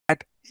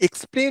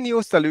explain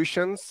your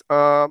solutions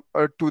to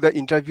the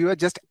interviewer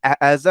just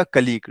as a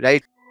colleague,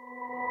 right?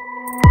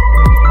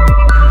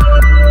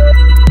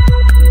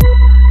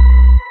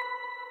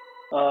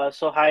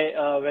 So hi,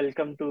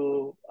 welcome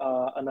to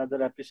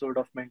another episode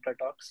of Mentor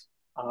Talks.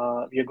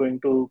 We are going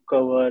to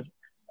cover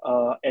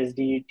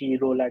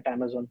SDET role at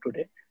Amazon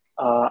today.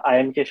 I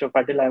am Keshav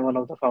Patil. I'm one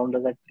of the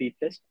founders at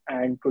Preplaced,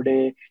 and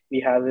today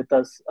we have with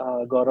us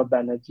Gourab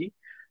Banerjee,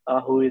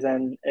 who is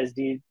an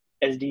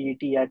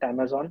SDET at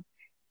Amazon.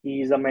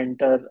 He is a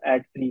mentor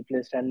at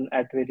Preplaced and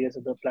at various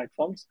other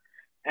platforms,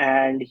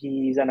 and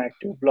he is an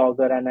active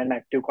blogger and an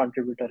active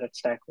contributor at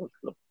Stack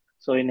Overflow.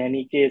 So in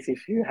any case,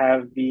 if you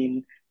have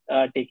been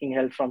taking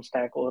help from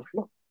Stack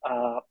Overflow,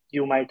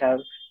 you might have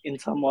in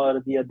some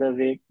or the other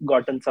way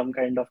gotten some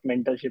kind of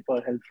mentorship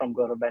or help from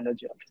Gaurav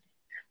Banerjee already.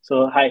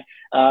 So hi,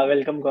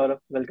 welcome Gaurav,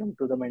 welcome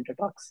to the Mentor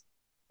Talks.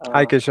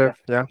 Hi, Yeah. Keshav.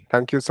 Yeah,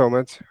 thank you so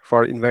much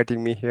for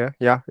inviting me here.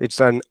 Yeah, it's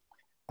an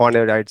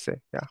honor, I'd say.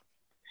 Yeah.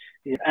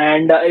 Yeah.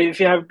 And if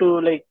you have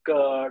to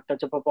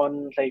touch up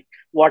upon like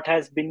what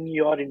has been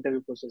your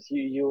interview process,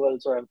 you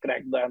also have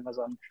cracked the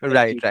Amazon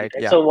Right, SGT, right. right?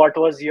 Yeah. So what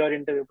was your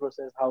interview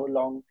process? How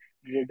long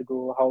did it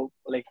go?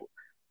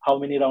 How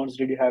many rounds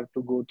did you have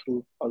to go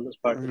through all those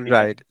parts? If you can.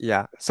 Right.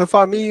 Yeah. So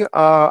for Yeah. me,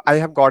 I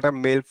have got a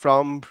mail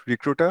from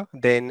recruiter.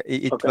 Then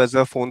it Okay. was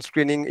a phone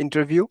screening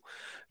interview.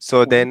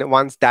 So Mm-hmm. then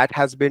once that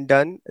has been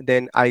done,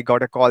 then I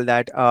got a call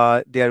that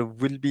there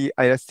will be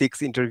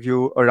 6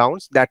 interview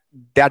rounds that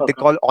they Okay.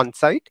 call on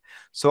site.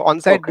 So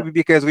on site Okay.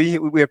 because we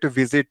have to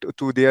visit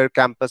to their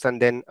campus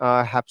and then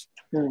Mm.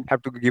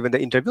 have to give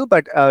the interview.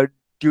 But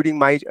during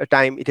my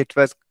time, it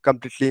was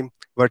completely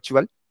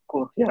virtual.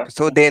 Cool. Yeah.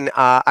 So Mm-hmm. then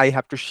I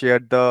have to share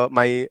the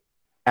my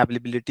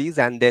availabilities,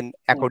 and then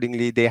Mm.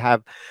 accordingly they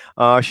have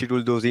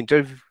scheduled those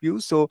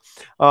interviews. So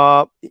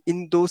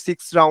in those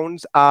 6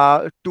 rounds,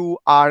 two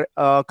are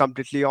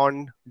completely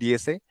on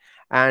DSA,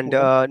 and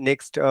Mm-hmm.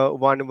 next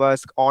one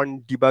was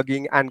on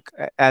debugging and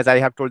as I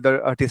have told,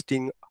 the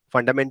testing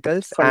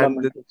fundamentals, and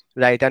Fundamentals.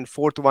 right, and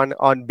fourth one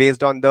on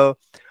based on the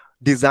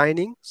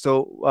designing. So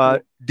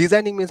Mm.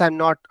 designing means I'm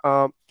not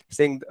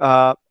saying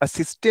a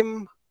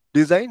system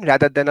design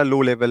rather than a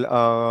low level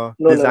Low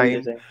level design.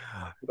 design.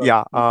 Got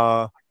Yeah, it.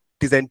 Mm.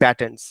 design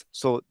patterns.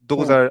 So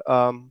those Mm.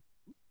 are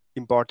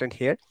important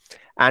here.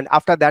 And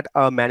after that,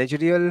 a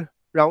managerial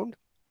round,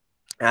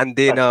 and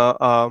then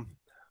Acha.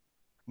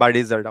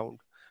 buddies round,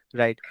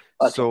 right?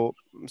 Acha.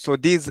 So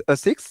these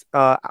six,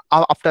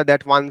 after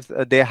that, once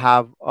they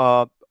have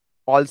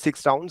all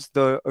 6 rounds,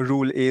 the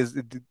rule is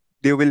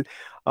they will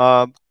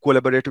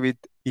collaborate with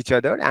each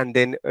other and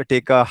then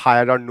take a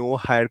hire or no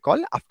hire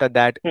call. After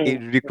that, a Mm.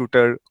 Mm.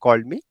 recruiter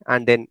called me,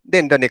 and then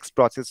the next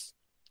process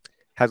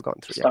has gone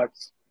through. Yeah.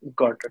 Starts.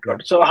 Got it. Yeah.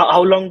 Got it. So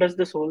how long does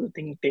this whole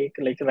thing take?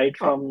 Like right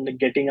from like,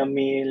 getting a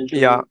mail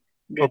Yeah.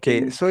 to Okay.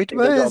 getting So like the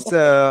job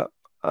offer.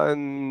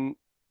 um,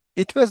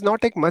 it was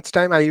not take much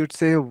time. I would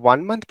say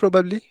 1 month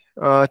probably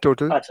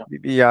total. Acha.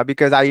 Yeah,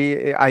 because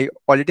I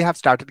already have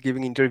started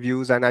giving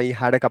interviews and I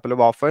had a couple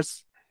of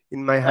offers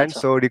in my hand.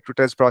 Acha. So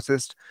recruiters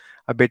processed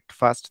a bit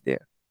fast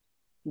there.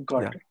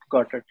 Got Yeah. it.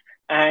 Got it.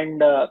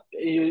 And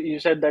you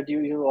said that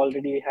you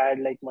already had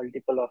like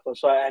multiple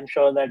offers. So I'm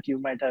sure that you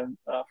might have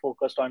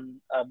focused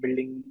on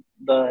building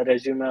the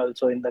resume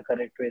also in the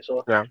correct way.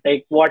 So Yeah.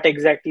 like what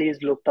exactly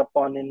is looked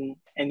upon in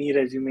any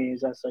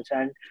resumes as such,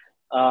 and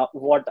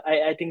what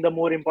I think the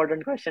more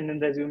important question in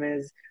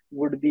resumes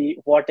would be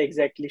what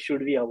exactly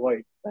should we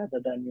avoid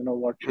rather than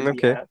what should we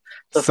Okay. have.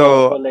 So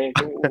So for like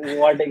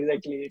what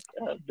exactly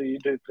do you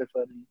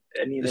prefer in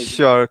any resume as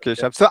sure, such?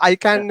 Yeah. Keshav. So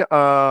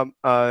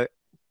Yeah.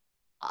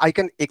 I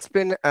can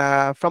explain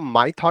from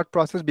my thought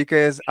process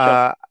because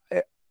Sure.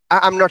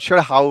 I'm not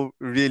sure how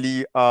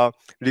really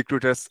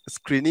recruiters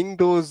screening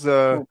those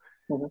Mm.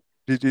 Mhm.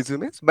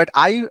 resumes, but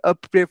I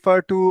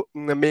prefer to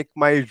make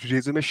my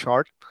resume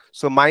short.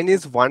 So mine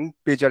is one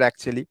pager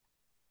actually.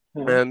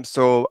 Mhm.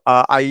 So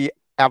I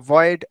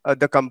avoid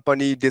the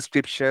company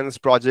descriptions,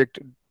 project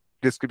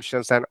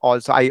descriptions, and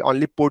also I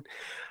only put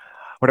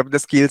whatever the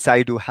skills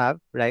I do have,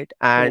 right?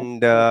 Mm,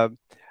 And mm,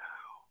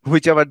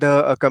 whichever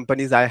the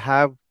companies I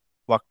have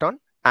worked on,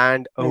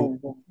 and mm,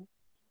 mm.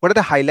 what are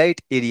the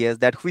highlight areas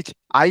that which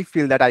I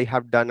feel that I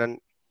have done an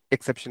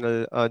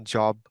exceptional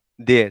job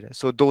there.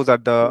 So those are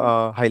the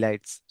Mm.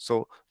 highlights.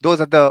 So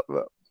those are the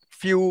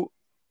few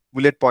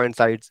bullet points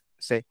I'd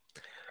say.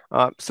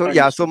 So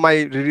yeah, so Understood. my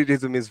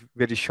resume is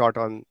very short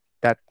on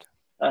that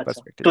Acha.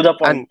 perspective. To Yeah, the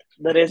and point.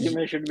 The y-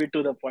 resume should be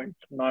to the point,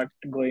 not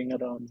going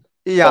around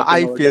yeah, talking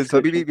I about feel so.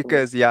 Maybe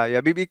descriptions.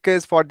 So, because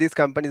because for these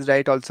companies,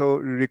 right? Also,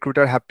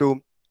 recruiter have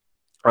to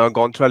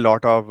gone through a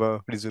lot of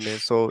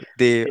resumes, so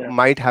they yeah,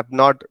 might have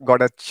not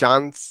got a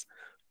chance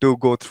to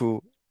go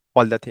through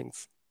all the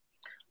things.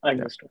 Yeah.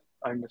 understood.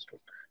 Understood.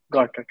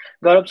 Got it.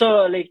 Gaurav, so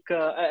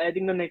I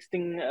think the next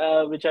thing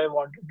which I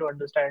wanted to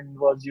understand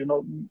was,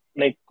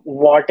 like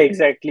what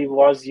exactly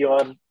was your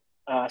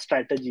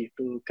strategy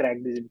to crack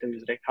these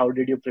interviews? Like, how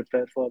did you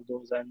prepare for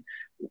those, and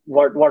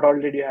what all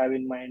did you have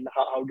in mind?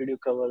 How did you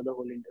cover the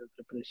whole interview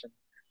preparation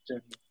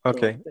journey? So,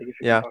 Okay. like, if you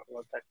can Yeah. talk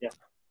about that, yeah.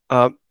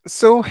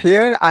 So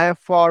here I have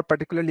for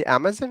particularly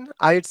Amazon,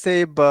 I'd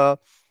say the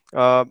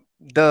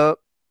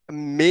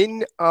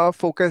main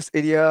focus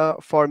area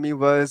for me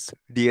was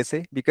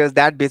DSA because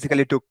that Mm,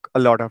 basically took a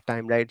lot of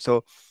time, right?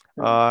 So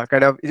mm,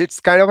 kind of it's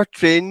kind of a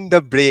train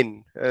the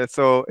brain.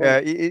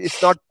 mm,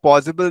 It's not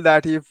possible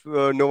that if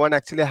no one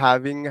actually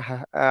having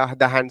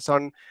the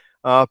hands-on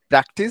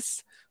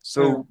practice.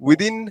 So mm, mm,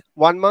 within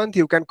 1 month,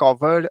 you can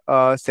cover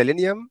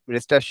Selenium,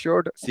 rest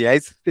assured,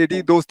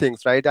 CI/CD, mm, those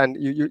things, right? And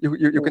you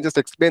can mm, just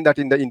explain that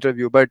in the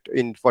interview. But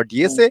in for mm,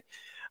 DSA,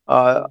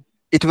 uh, mm.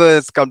 it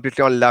was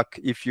completely on luck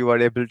if you are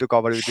able to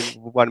cover within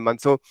 1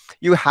 month. So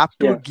you have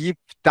to Yeah. give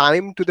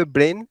time to the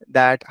brain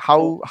that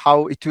Mm,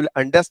 how it will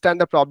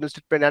understand the problem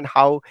statement and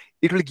how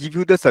it will give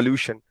you the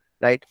solution,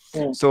 right?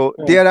 mm, So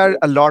mm, there are yeah.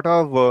 a lot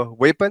of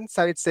weapons,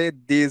 I'd say.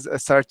 These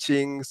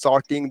searching,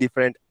 sorting,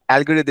 different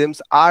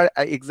algorithms are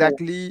Mm,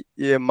 exactly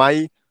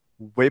my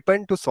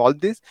weapon to solve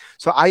this.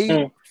 So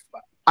mm.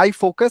 I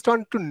focused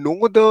on to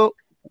know the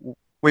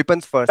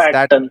weapons first,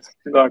 that Patterns.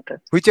 Got it.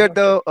 which are Got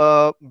it.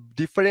 the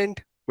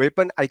different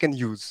weapon I can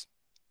use.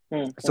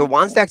 Mm, So mm,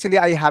 once mm. actually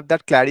I have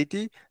that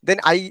clarity, then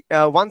I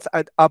once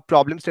a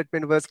problem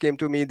statement was came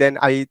to me, then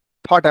I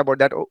thought about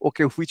that.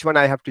 Okay, which one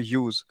I have to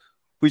use,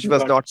 which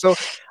was Got it. not. So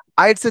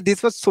I'd say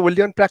this was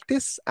solely on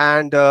practice,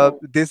 and Mm,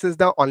 this is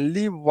the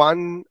only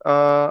one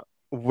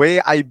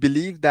way I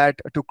believe that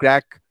to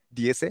crack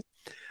DSA.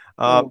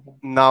 mm,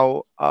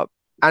 Now,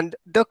 and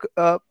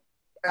the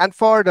and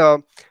for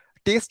the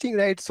testing,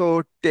 right?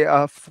 So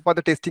for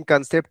the testing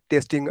concept,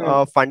 testing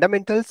mm.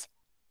 fundamentals,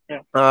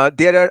 Yeah.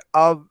 there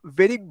are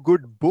very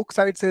good books,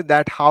 I'd say,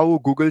 that how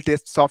Google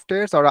tests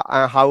softwares or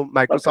how Okay.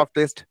 Microsoft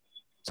tests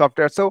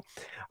software. So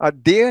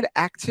there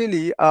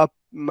actually,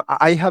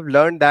 I have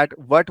learned that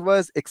what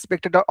was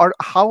expected or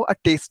how a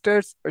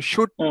testers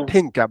should Mm.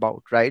 think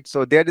about, right?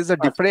 So there is a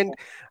Acha. different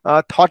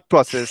thought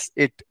process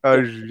it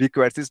Yeah.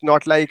 requires. It's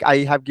not like I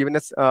have given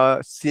a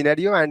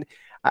scenario and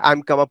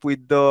I'm come up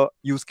with the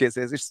use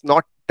cases. It's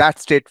not that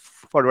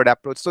straightforward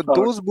approach. So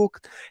Forward. those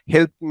books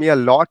helped me a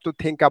lot to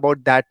think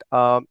about that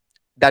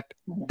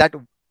Mm. that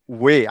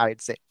way,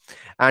 I'd say.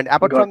 And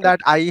apart from Got it. that,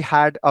 I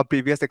had a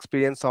previous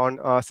experience on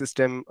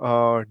system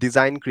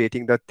design,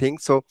 creating the thing.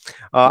 So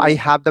I Mm.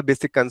 have the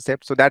basic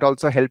concept, so that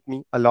also helped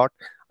me a lot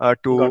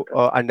to Got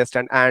it.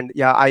 understand. And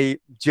yeah, I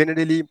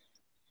generally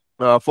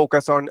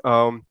focus on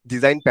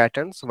design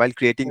patterns while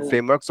creating Mm.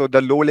 frameworks, so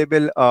the low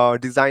level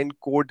design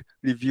code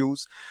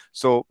reviews.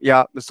 So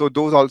yeah, so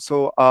those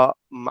also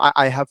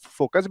I have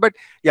focus. But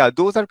yeah,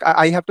 those are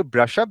I have to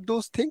brush up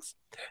those things.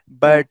 Mm.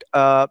 But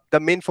the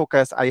main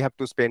focus I have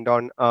to spend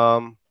on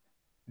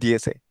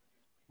DSA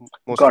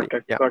Got mostly.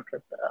 it. Yeah. Got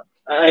it.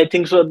 I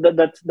think so.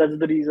 That's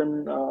the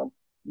reason.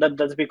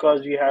 That's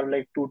because we have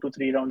like 2 to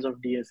 3 rounds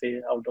of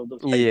DSA out of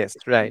those five Yes,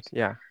 right. applications.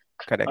 Yeah,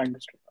 correct.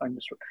 Understood.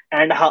 Understood.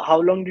 And how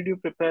long did you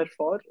prepare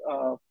for?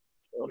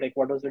 Like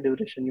what was the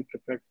duration you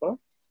prepared for?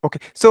 Okay,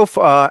 so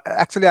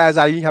actually, as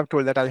I have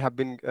told that I have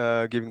been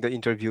giving the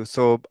interview,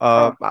 so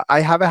Huh.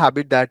 I have a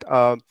habit that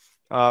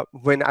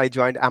when I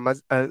joined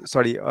Amazon,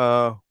 sorry,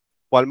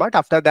 Walmart.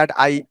 After that,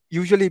 I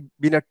usually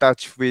been in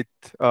touch with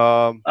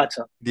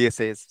Acha.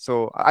 DSAs.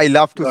 So I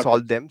love to Got it.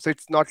 solve them. So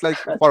it's not like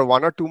Acha. for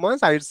 1 or 2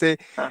 months. I would say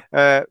Huh.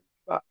 uh,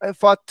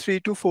 for 3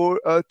 to 4,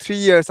 3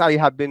 years, I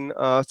have been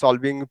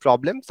solving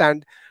problems,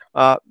 and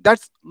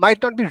that's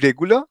might not be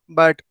regular,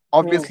 but Mm.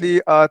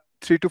 obviously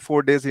 3 to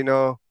 4 days in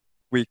a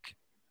week,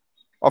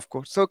 of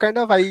course. So kind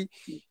of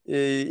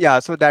yeah,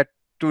 so that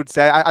to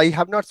say I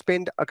have not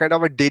spent a kind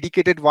of a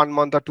dedicated 1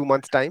 month or 2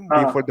 months time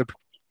before Ah, the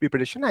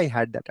preparation. I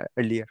had that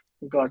earlier.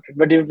 got it.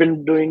 But you've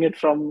been doing it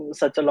from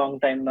such a long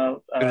time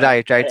now.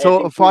 Right, right. I So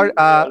think for you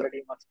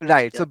already mastered it.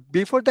 right, Yeah. so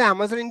before the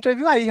Amazon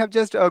interview, I have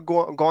just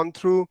gone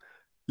through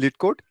lead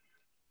code.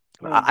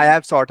 I Mm.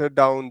 have sorted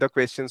down the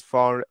questions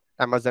for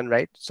Amazon,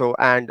 right? So,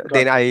 and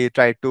then Got it. I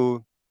try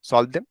to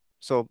solve them.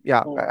 So,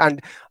 yeah, Mm.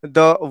 and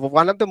the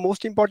one of the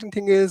most important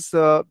thing is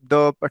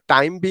the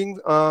time being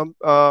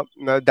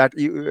that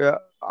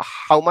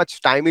how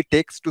much time it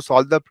takes to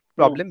solve the Mm.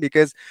 problem,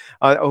 because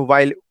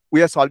while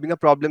we are solving a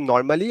problem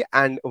normally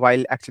and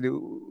while actually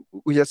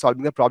we are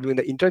solving a problem in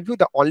the interview,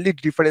 the only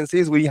difference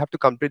is we have to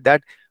complete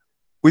that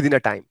within a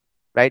time,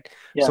 right?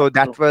 Yeah. So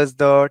that True. was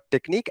the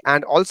technique.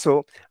 And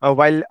also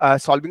while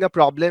solving a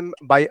problem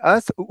by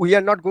us, we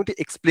are not going to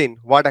explain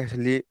what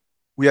actually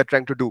we are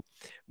trying to do.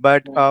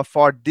 But Mm.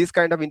 for this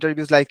kind of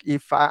interviews, like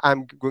if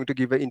I'm going to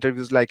give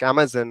interviews like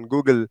Amazon,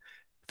 Google, Mm.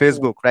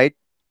 Facebook, right?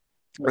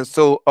 Mm.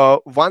 So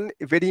one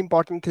very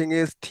important thing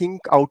is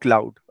think out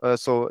loud.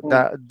 So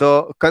Mm.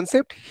 the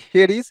concept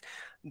here is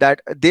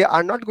that they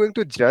are not going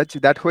to judge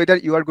that whether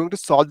you are going to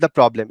solve the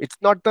problem. It's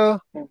not the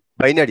Mm.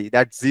 binary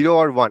that 0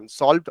 or 1,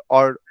 solved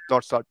or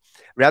not solved.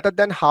 Rather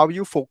than how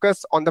you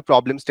focus on the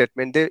problem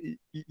statement, they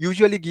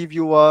usually give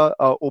you a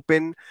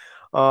open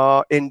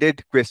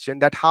ended question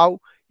that how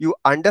you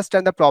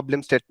understand the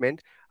problem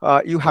statement.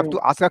 You have to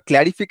Mm. ask a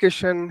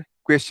clarification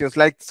questions.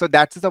 Like, so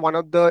that's the one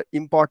of the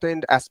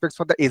important aspects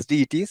for the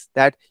SDETs,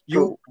 that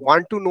True, you true.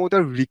 want to know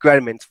the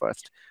requirements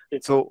first.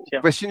 So Requirements,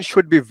 yeah. questions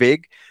should be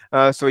vague.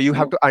 So you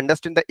have Mm, to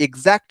understand the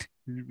exact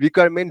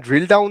requirement,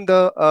 drill down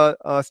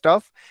the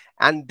stuff,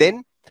 and mm,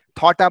 then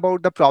thought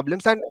about the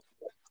problems. And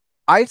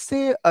I'd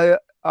say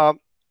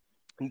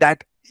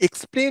that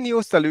explain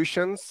your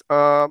solutions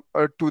to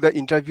the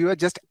interviewer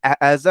just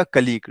as a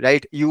colleague,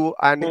 right? You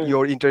and mm,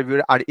 your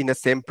interviewer are in the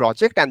same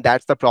project, and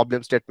that's the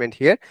problem statement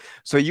here.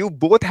 So you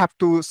both have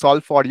to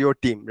solve for your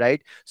team,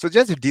 right? So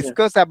just yeah.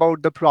 discuss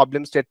about the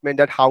problem statement,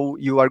 that how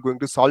you are going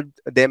to solve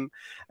them,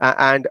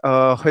 and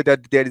whether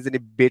there is any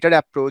better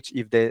approach.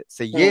 If they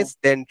say Mm, yes,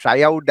 then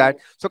try out that.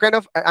 mm, So kind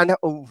of, and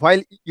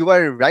while you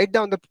are write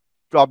down the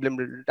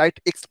problem, right,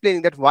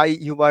 explaining that why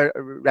you are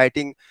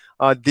writing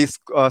this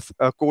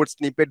code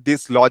snippet,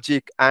 this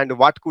logic, and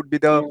what could be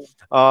the mm,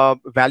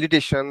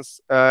 validations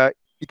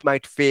it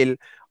might fail,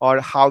 or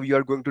how you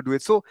are going to do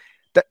it. So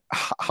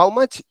how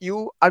much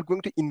you are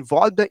going to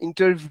involve the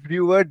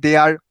interviewer, they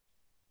are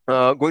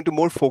going to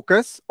more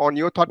focus on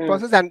your thought mm,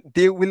 process, and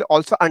they will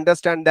also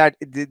understand that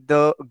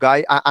the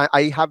guy,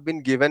 I have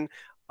been given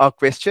a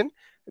question,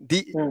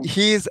 mm,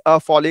 he is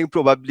following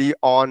probably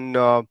on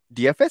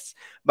DFS,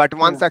 but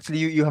once mm. actually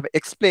you have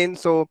explained,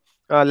 so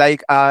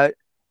like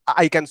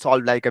I can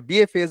solve like a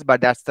BFS,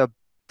 but that's the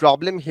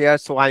problem here,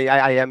 so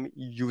I am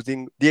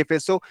using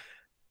DFS. So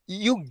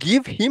you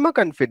give him a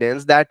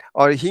confidence that,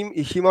 or him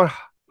or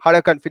her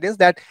a confidence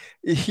that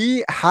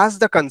he has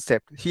the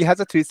concept, he has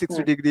a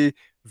 360 Mm. degree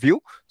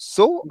view.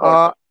 So Got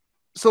it.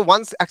 so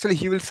once actually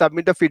he will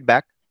submit the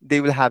feedback, they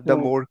will have the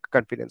Mm. more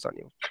confidence on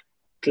you.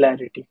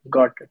 Clarity.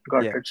 Got it.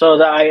 Got Yeah, it. So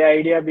the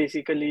idea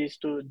basically is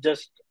to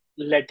just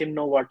let him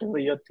know whatever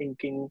you're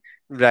thinking,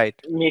 right.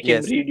 make him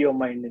Yes, read your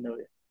mind in a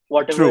way.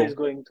 Whatever true. is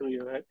going through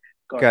your head.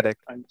 Got it. Correct,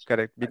 Understood.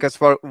 correct. Because Understood.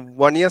 for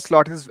 1 year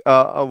slot is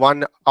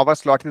 1 hour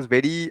slot is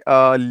very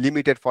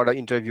limited for the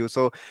interview.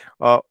 So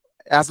uh,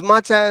 as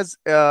much as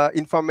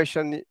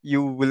information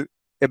you will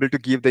able to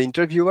give the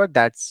interviewer,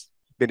 that's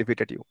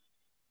benefited you.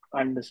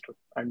 Understood.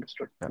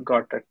 Understood. Yeah.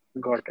 Got it.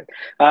 Got it.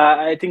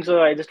 I think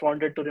so. I just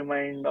wanted to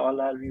remind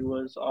all our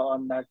viewers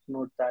on that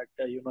note that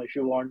if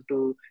you want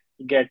to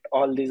get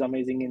all these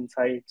amazing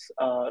insights,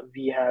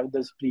 we have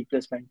this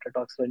Preplaced mentor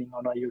talks running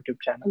on our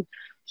YouTube channel,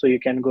 so you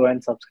can go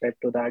and subscribe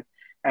to that.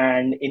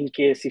 And in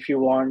case if you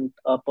want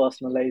a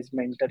personalized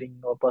mentoring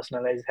or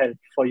personalized help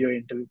for your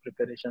interview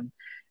preparation,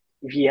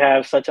 we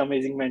have such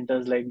amazing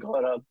mentors like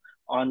Gourab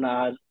on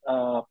our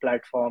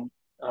platform.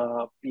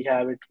 We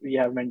have it. We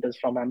have mentors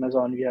from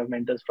Amazon. We have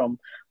mentors from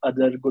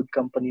other good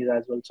companies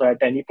as well. So at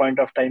any point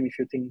of time, if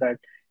you think that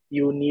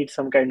you need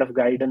some kind of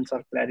guidance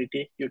or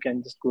clarity, you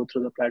can just go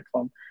through the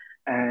platform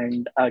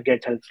and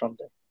get help from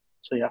them.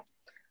 So yeah.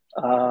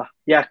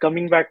 Yeah,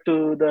 coming back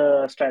to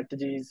the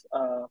strategies,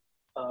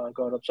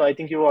 Gaurav. So I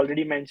think you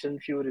already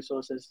mentioned few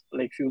resources,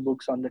 like few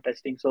books on the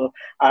testing. So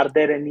are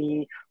there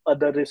any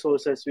other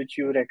resources which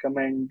you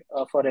recommend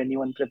for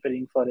anyone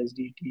preparing for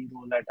SDT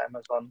role at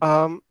Amazon?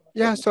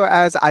 Yeah, so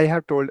as I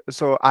have told,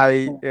 so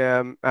Hmm,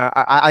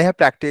 I have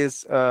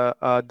practiced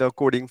the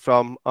coding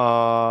from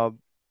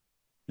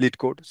lead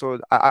code. So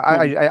hmm.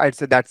 I'd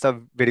say that's a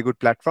very good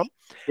platform,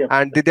 Yep.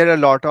 and Yep. there are a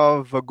lot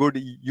of good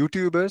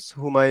YouTubers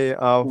whom I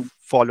Hmm,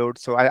 followed.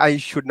 So I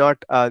should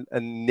not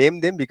name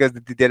them because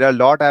there are a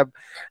lot of,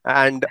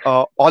 and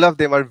all of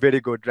them are very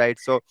good, right?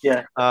 So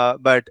yeah.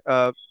 but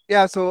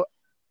yeah, so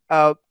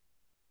uh,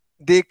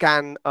 they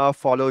can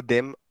follow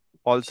them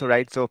also,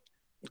 right? So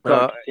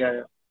Got uh, it. Yeah.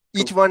 Yeah.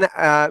 each True. one,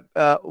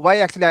 why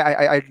actually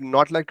I'd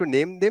not like to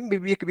name them,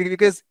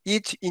 because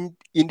each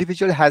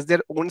individual has their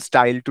own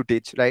style to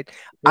teach, right?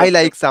 I Yep.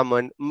 Yep. like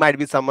someone, might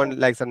be Hmm, someone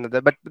likes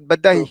another, but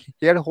the true.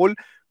 here whole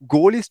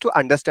goal is to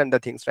understand the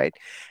things, right?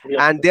 Yep.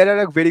 And Yep. there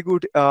are very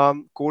good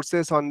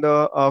courses on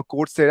the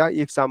Coursera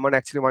if someone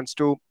actually wants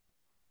to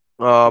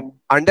Hmm,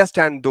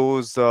 understand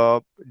those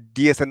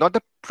DSN, not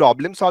the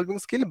problem solving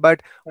skill,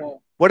 but hmm,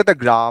 what are the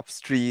graphs,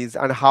 trees,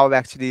 and how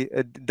actually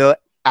the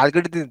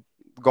algorithm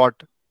got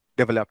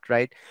developed,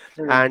 right?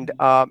 hmm, And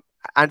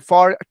and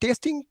for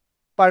testing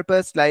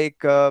purpose, like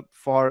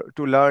for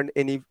to learn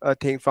any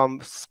thing from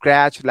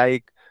scratch,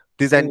 like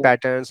design hmm,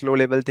 patterns, low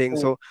level things.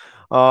 hmm, So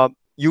uh,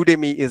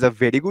 Udemy is a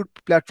very good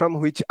platform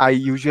which I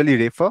usually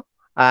refer.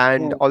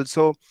 And hmm,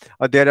 also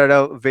there are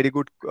a very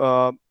good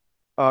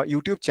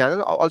YouTube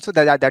channel also,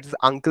 that is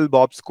Uncle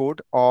Bob's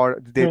Code, or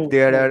hmm,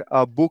 there hmm. are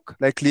a book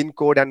like Clean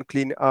Code and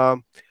Clean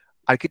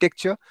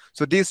Architecture.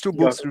 So these two Got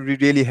books it.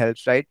 really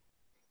helps, right?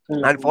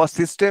 Hmm, And hmm, for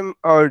system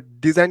or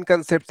design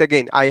concepts,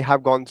 again, I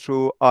have gone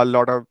through a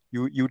lot of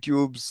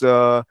YouTube's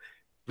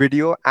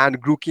video,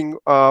 and Grooking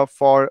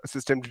for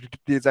system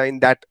design.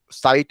 That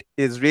site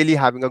is really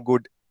having a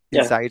good yeah.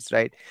 insights,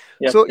 right?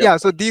 Yep. So Yep. yeah,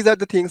 so these are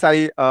the things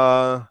I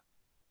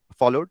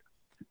followed.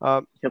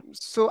 Um, Yep.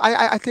 so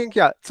I think,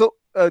 yeah. So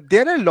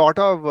there are a lot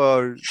of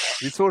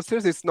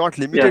resources. It's not Yeah.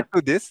 limited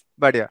to this,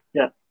 but yeah.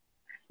 Yeah.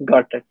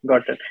 Got it,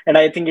 got it. And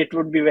I think it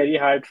would be very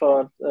hard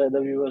for the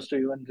viewers to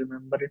even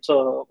remember it.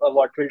 So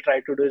what we'll try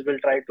to do is we'll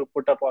try to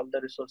put up all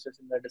the resources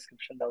in the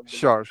description down below.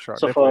 Sure, sure,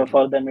 So definitely.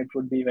 for them, it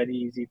would be very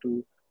easy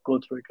to go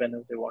through it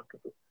whenever they want to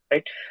do.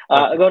 Right,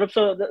 Okay. Gaurav.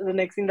 So the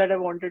next thing that I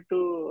wanted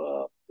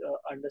to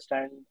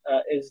understand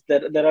is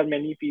there are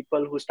many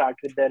people who start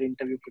with their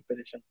interview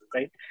preparation,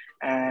 right?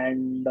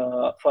 And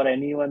for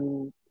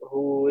anyone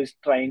who is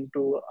trying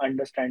to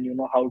understand,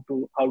 how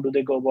do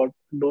they go about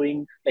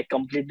doing, like,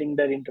 completing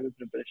their interview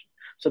preparation.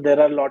 So there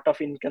are a lot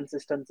of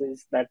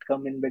inconsistencies that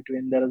come in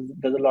between.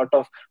 There's a lot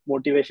of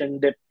motivation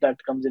dip that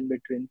comes in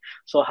between.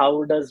 So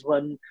how does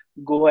one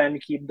go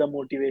and keep the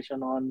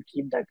motivation on,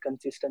 keep that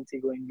consistency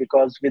going?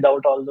 Because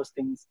without all those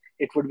things,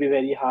 it would be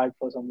very hard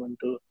for someone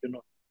to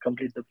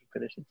complete the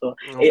preparation. So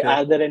Okay.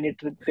 are there any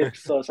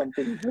tips or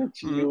something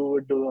which Mm, you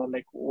would do, or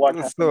like what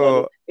happens,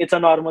 or so it's a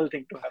normal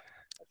thing to happen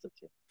as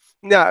such?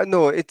 yeah,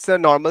 no, it's a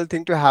normal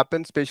thing to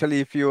happen,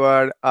 especially if you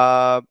are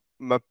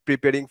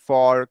preparing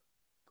for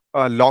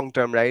long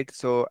term, right?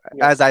 So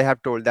Yep. as I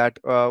have told that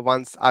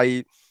once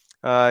I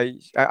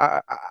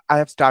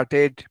have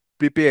started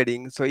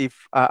preparing, so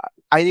if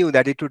I knew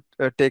that it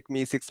would take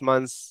me 6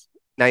 months,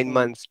 nine Mm.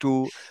 months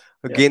to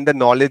Yep. gain the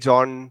knowledge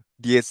on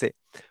DSA. Yep.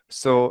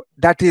 So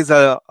that is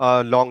a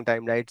long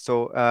time, right?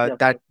 So Yep.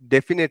 that Yep.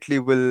 definitely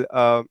will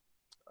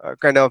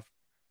kind of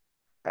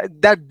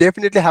that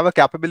definitely have a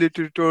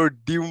capability to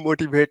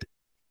demotivate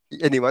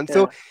anyone.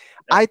 So Yeah.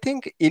 Yeah. I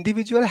think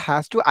individual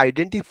has to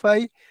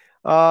identify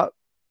uh,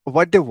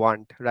 what they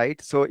want, right?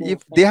 So Mm.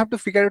 if they Mm. have to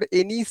figure out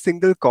any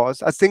single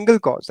cause, a single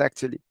cause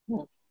actually,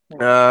 Mm.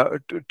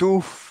 Mm. to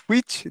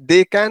which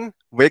they can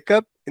wake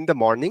up in the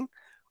morning,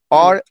 Mm.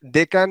 or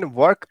they can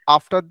work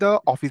after the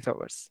office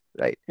hours,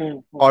 right? Mm.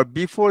 Mm. Or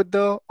before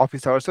the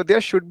office hours. So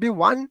there should be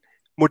one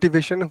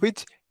motivation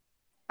which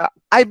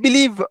I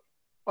believe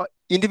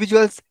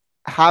individuals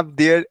have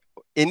their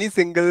any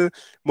single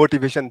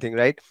motivation thing,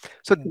 right?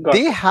 So Got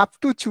they it. Got have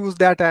to choose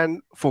that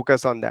and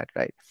focus on that,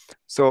 right?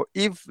 So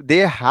if they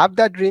have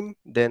that dream,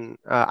 then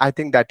I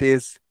think that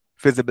is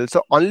feasible.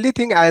 So only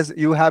thing, as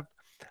you have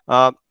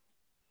uh,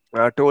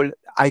 told,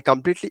 I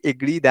completely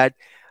agree that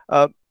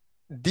uh,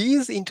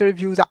 these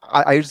interviews,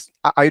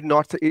 I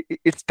not say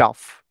it's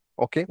tough.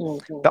 Okay, it. Mm.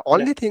 the Mm. Yeah.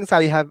 only things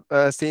I have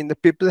seen, the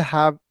people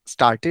have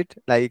started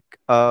like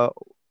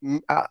mm,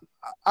 uh,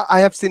 I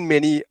have seen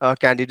many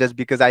candidates,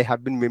 because I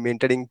have been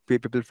mentoring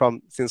people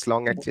from since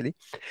long Mm. actually,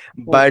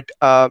 Mm. but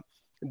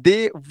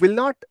they will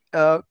not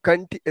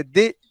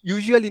they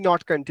usually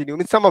not continue. I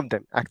mean, some of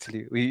them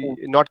actually we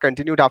Mm. not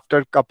continued after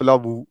a couple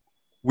of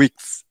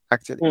weeks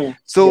actually. Mm. Yep.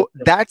 So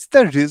Yep. that's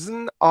the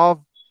reason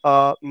of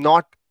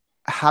not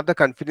have the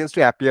confidence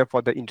to appear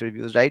for the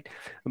interviews, right?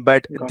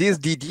 But Got these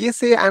it.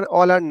 DDSA and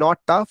all are not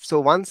tough. So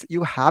once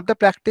you have the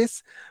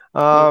practice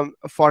Mm.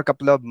 for a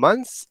couple of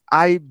months,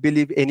 I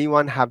believe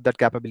anyone have that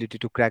capability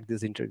to crack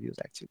these interviews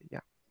actually. Yeah.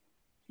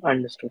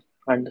 Understood.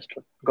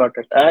 Understood. Got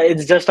it.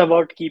 It's just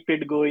about keep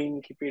it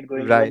going. Keep it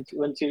going. Right.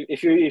 Once you,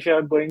 if you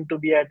are going to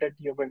be at it,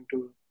 you're going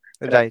to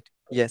crack Right.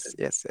 the Yes,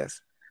 interview. yes,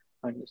 yes.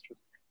 Understood.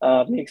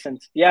 Makes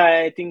sense. Yeah,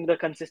 I think the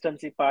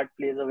consistency part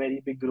plays a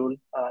very big role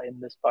in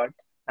this part,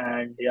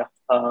 and yeah,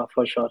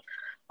 for sure.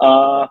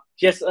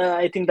 Yes,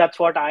 I think that's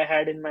what I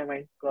had in my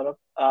mind, Gaurav.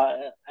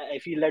 I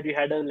feel that we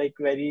had a like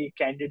very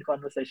candid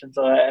conversation,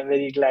 so I'm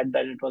very glad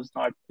that it was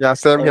not Yeah,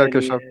 same a here, very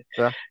Keshav.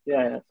 Yeah.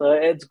 yeah, yeah. So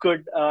it's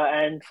good.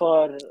 And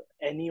for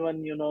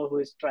anyone who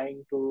is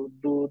trying to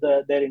do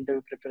their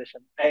interview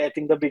preparation, I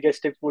think the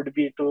biggest tip would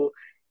be to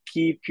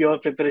keep your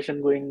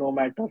preparation going no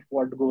matter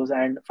what goes,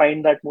 and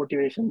find that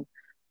motivation.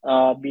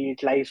 Be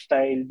it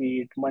lifestyle,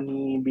 be it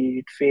money, be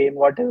it fame,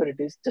 whatever it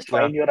is, just Yeah.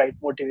 find your right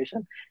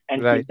motivation and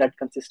keep Right. that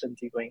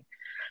consistency going.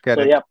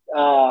 So yeah,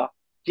 Correct.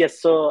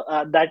 yes. So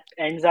that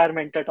ends our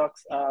mentor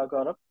talks,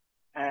 Gaurav.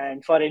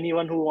 And for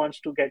anyone who wants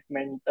to get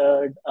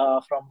mentored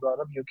from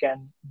Gaurav, you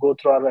can go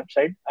through our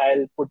website.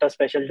 I'll put a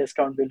special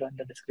discount below in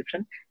the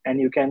description, and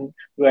you can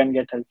go and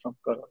get help from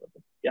Gaurav.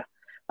 Yeah.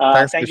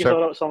 Thanks, Thank you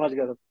Keshav. so much,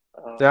 Gaurav.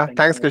 Yeah. Thank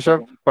you so Thanks, much for Keshav,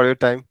 joining. for your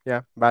time.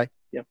 Yeah. Bye.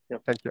 Yep.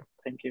 Yep. Thank you.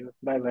 Thank you.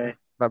 Bye bye.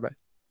 Bye bye.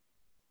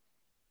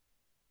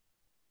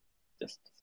 Just